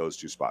at those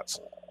two spots?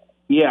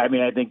 Yeah,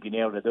 I think you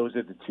nailed it. Those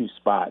are the two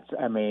spots.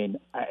 I've been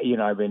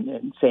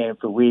saying it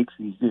for weeks.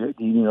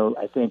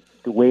 I think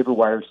the waiver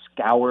wire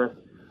scour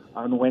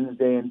on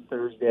Wednesday and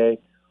Thursday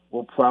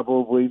will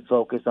probably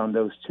focus on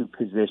those two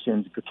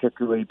positions,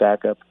 particularly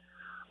backup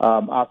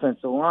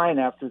offensive line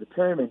after the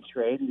Perryman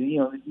trade.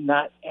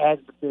 Not as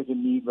big a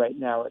need right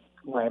now at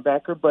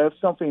linebacker, but if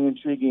something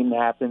intriguing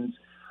happens,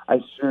 I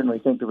certainly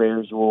think the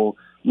Raiders will,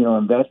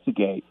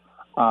 investigate.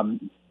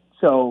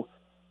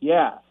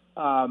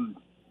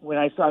 When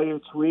I saw your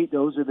tweet,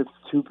 those are the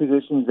two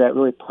positions that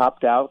really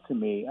popped out to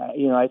me.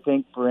 I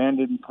think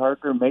Brandon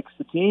Parker makes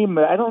the team,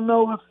 but I don't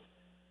know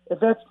if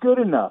that's good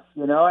enough.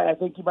 I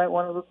think you might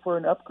want to look for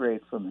an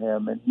upgrade from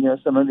him, and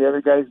some of the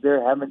other guys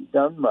there haven't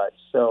done much.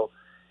 So,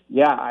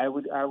 yeah, I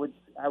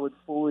would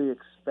fully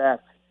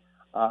expect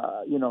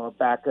a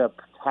backup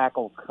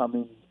tackle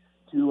coming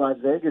to Las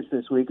Vegas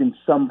this week in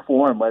some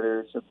form, whether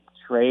it's a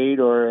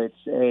trade or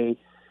it's a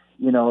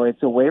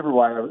waiver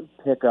wire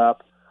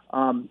pickup.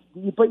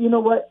 But you know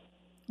what?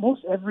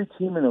 Most every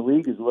team in the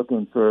league is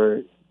looking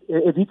for.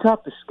 If you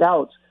talk to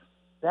scouts,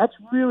 that's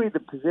really the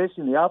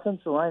position. The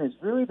offensive line is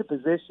really the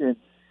position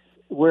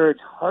where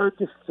it's hard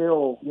to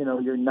fill.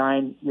 Your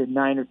 9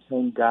 or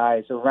 10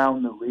 guys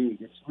around the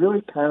league. It's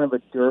really kind of a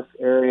dearth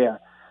area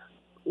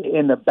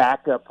in the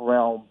backup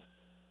realm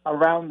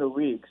around the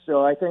league.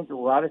 So I think a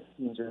lot of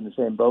teams are in the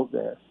same boat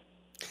there.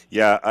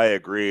 Yeah, I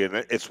agree, and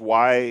it's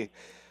why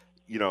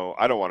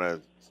I don't want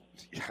to.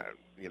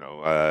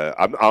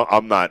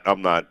 I'm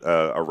not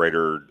a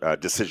Raider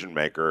decision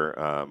maker.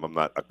 I'm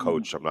not a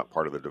coach. I'm not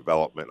part of the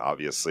development,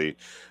 obviously,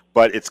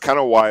 but it's kind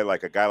of why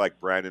like a guy like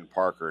Brandon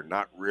Parker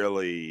not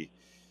really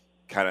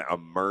kind of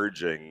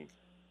emerging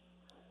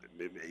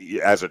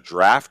as a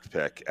draft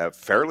pick, a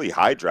fairly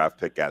high draft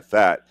pick at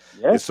that,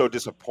 is so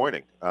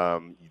disappointing.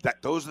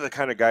 That those are the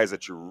kind of guys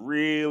that you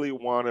really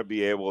want to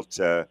be able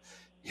to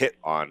hit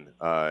on.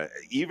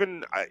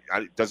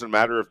 It doesn't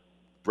matter if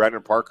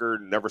Brandon Parker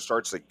never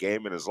starts a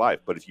game in his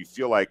life, but if you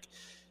feel like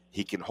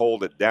he can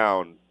hold it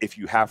down, if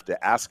you have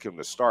to ask him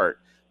to start,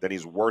 then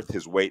he's worth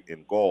his weight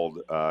in gold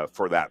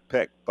for that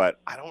pick.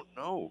 But I don't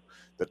know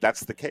that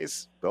that's the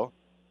case, Bill.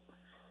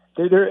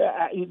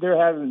 There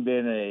hasn't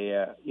been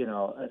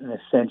an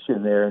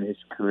ascension there in his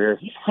career.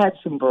 He's had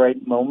some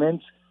bright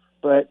moments,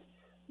 but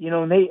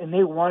and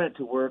they want it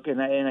to work,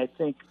 and I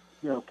think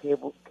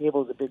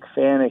Cable's a big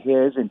fan of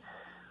his, and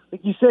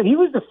like you said, he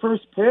was the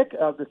first pick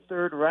of the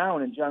third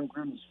round in John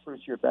Gruden's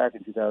first year back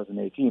in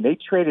 2018. They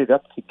traded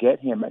up to get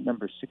him at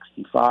number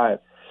 65.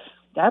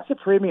 That's a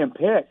premium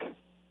pick,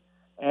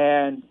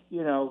 and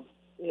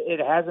it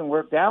hasn't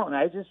worked out. And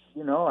I just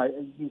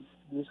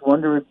just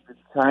wonder if the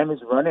time is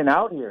running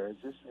out here. Is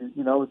this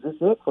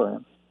it for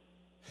him?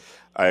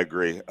 I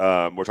agree.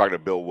 We're talking to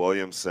Bill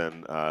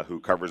Williamson, who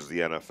covers the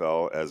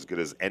NFL as good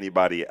as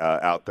anybody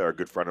out there, a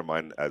good friend of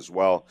mine as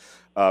well.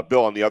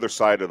 Bill, on the other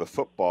side of the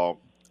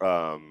football,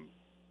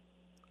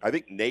 I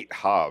think Nate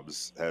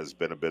Hobbs has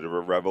been a bit of a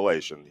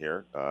revelation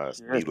here,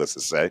 needless to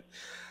say.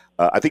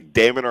 I think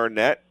Damon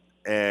Arnett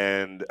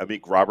and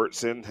Amik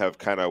Robertson have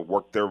kind of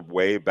worked their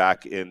way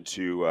back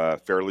into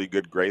fairly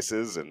good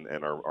graces and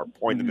are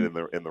pointed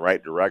in the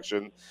right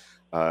direction.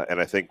 And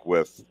I think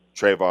with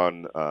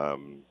Trayvon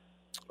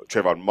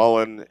Trayvon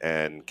Mullen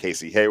and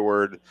Casey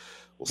Hayward.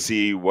 We'll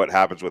see what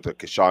happens with a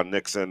Keshawn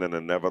Nixon and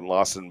a Nevin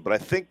Lawson. But I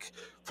think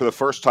for the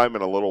first time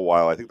in a little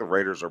while, I think the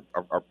Raiders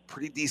are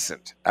pretty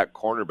decent at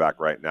cornerback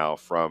right now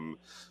from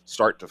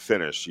start to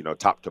finish,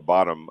 top to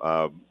bottom.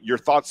 Your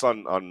thoughts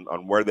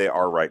on where they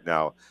are right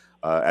now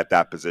at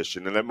that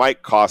position? And it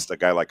might cost a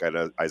guy like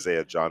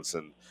Isaiah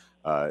Johnson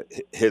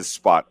his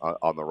spot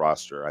on the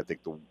roster, I think,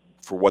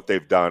 for what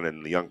they've done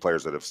and the young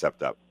players that have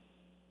stepped up.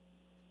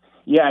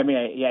 Yeah,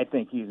 I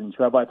think he's in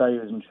trouble. I thought he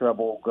was in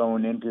trouble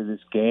going into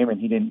this game,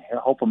 and he didn't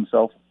help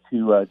himself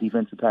to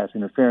defensive pass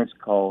interference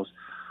calls.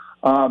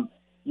 When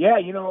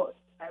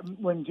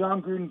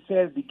John Gruden said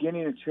at the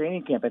beginning of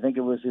training camp, I think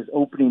it was his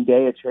opening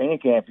day of training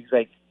camp, he's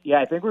like,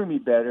 I think we're going to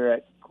be better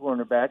at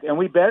cornerback, and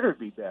we better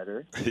be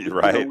better.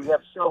 Right. We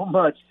have so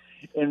much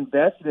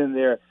invested in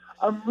there.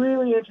 I'm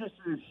really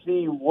interested to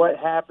see what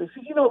happens.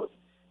 Because,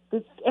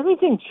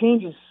 everything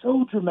changes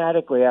so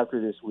dramatically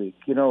after this week.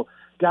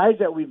 Guys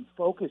that we've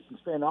focused and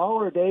spent all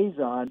our days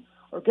on,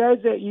 or guys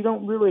that you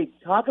don't really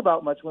talk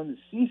about much when the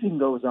season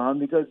goes on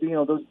because,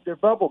 they're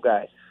bubble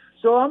guys.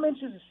 So I'm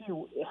interested to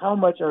see how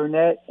much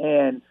Arnett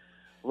and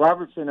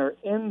Robertson are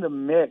in the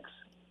mix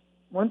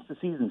once the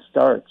season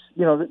starts.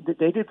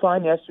 They did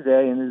fine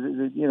yesterday,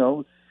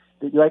 and,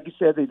 like you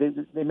said,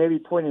 they may be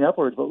pointing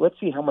upwards, but let's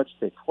see how much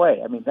they play.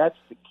 That's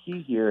the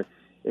key here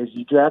is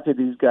you drafted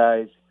these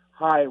guys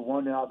high,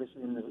 one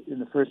obviously in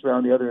the first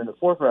round, the other in the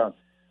fourth round,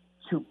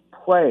 to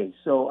play.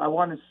 So I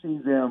want to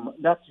see them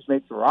not just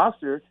make the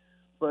roster,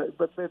 but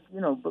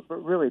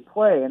really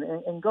play.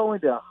 And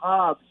going to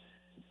Hobbs,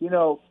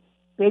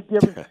 big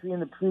difference between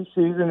the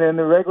preseason and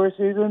the regular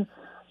season.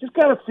 Just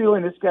got a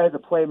feeling this guy's a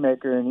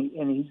playmaker,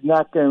 and he's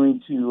not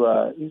going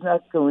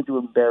to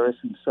embarrass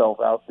himself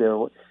out there.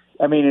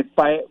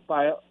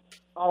 By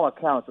all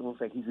accounts, it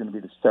looks like he's going to be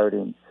the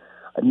starting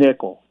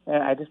nickel.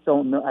 And I just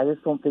don't know. I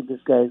just don't think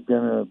this guy's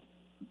going to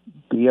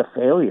be a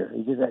failure.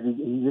 He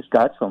just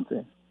got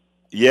something.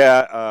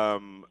 Yeah,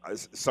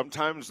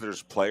 sometimes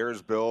there's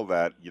players, Bill,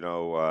 that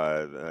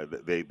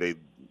they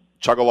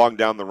chug along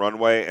down the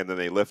runway and then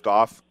they lift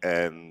off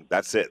and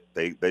that's it.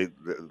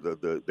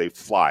 They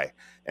fly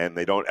and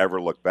they don't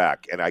ever look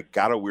back. And I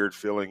got a weird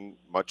feeling,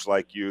 much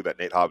like you, that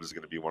Nate Hobbs is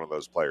going to be one of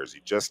those players.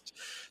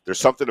 There's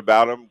something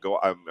about him.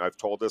 I've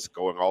told this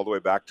going all the way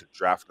back to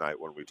draft night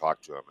when we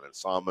talked to him, and then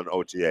saw him in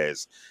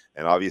OTAs,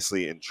 and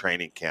obviously in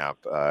training camp,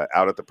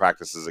 out at the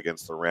practices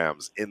against the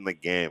Rams, in the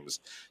games.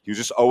 He was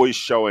just always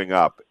showing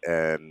up,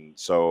 and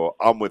so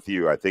I'm with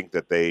you. I think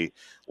that they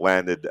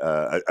landed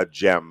a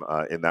gem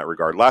in that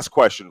regard. Last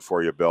question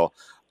for you, Bill.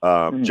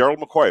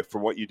 Gerald McCoy,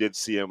 from what you did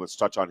see him, let's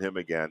touch on him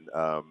again.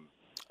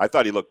 I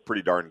thought he looked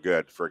pretty darn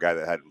good for a guy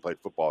that hadn't played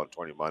football in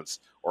 20 months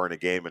or in a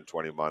game in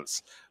 20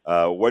 months.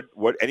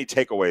 Any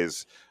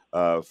takeaways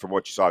from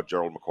what you saw of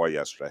Gerald McCoy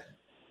yesterday?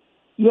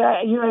 Yeah,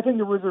 I think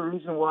there was a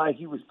reason why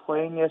he was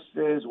playing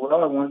yesterday as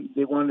well.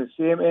 They wanted to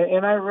see him,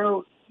 and I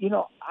wrote,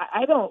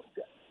 I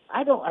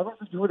wrote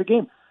before the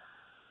game.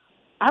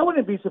 I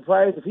wouldn't be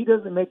surprised if he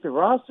doesn't make the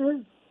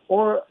roster,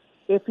 or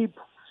if he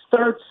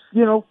starts,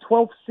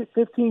 12,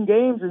 15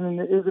 games and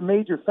is a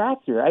major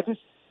factor.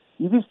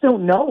 You just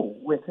don't know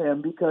with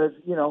him because,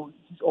 he's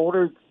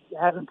older,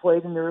 hasn't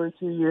played in the early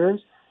 2 years.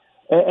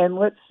 And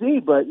let's see,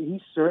 but he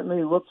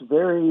certainly looked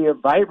very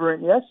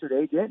vibrant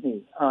yesterday, didn't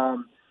he?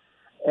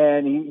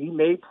 And he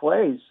made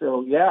plays.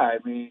 So,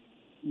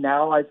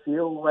 now I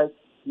feel like,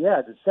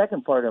 the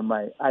second part of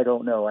my I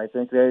don't know. I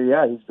think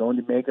that, he's going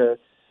to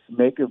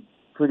make a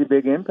pretty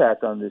big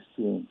impact on this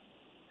team.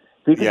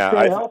 If he can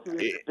stay healthy,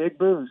 it's a big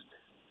boost.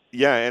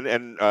 Yeah,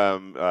 and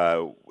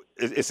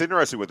it's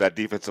interesting with that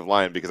defensive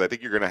line because I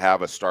think you're going to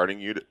have a starting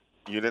unit.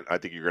 I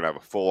think you're going to have a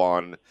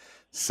full-on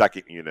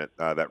second unit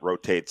that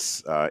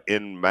rotates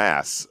in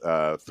mass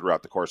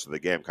throughout the course of the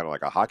game, kind of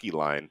like a hockey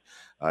line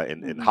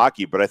in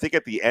hockey. But I think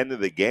at the end of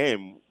the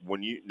game,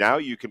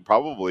 you can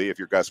probably, if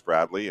you're Gus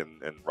Bradley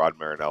and Rod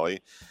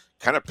Marinelli,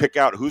 kind of pick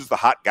out who's the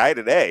hot guy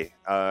today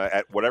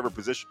at whatever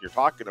position you're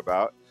talking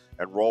about,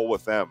 and roll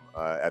with them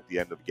at the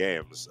end of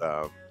games.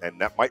 And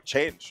that might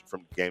change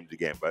from game to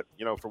game. But,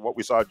 from what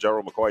we saw of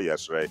Gerald McCoy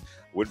yesterday,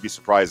 wouldn't be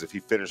surprised if he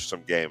finished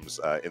some games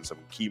in some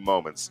key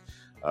moments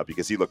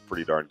because he looked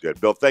pretty darn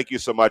good. Bill, thank you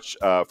so much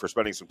for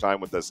spending some time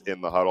with us in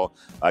the huddle.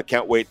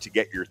 Can't wait to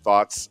get your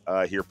thoughts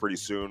here pretty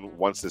soon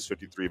once this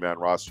 53-man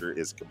roster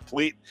is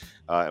complete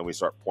and we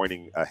start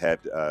pointing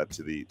ahead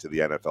to the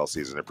NFL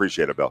season.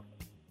 Appreciate it, Bill.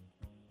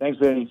 Thanks,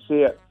 Vinny.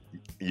 See ya.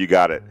 You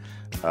got it.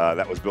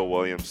 That was Bill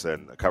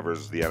Williamson,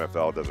 covers the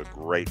NFL, does a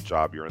great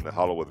job. You're in the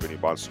huddle with Vinny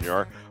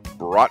Bonsignor,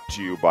 brought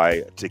to you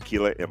by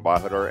Tequila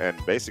Embajador.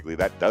 And basically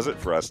that does it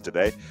for us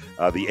today.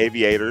 The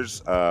Aviators,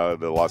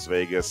 the Las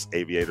Vegas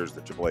Aviators, the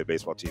AAA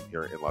baseball team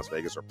here in Las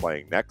Vegas, are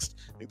playing next.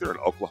 I think they're in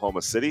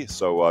Oklahoma City.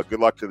 So good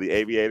luck to the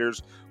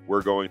Aviators.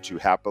 We're going to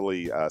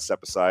happily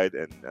step aside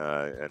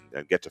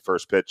and get to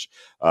first pitch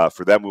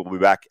for them. We'll be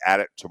back at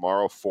it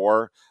tomorrow.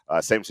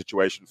 Same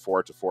situation,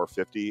 4 to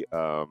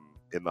 4:50.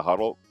 In the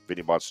huddle,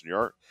 Vinny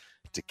Bonsignor,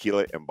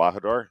 Tequila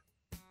Embajador,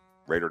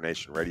 Raider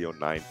Nation Radio,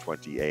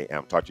 9:20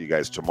 a.m. Talk to you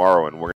guys tomorrow, and we're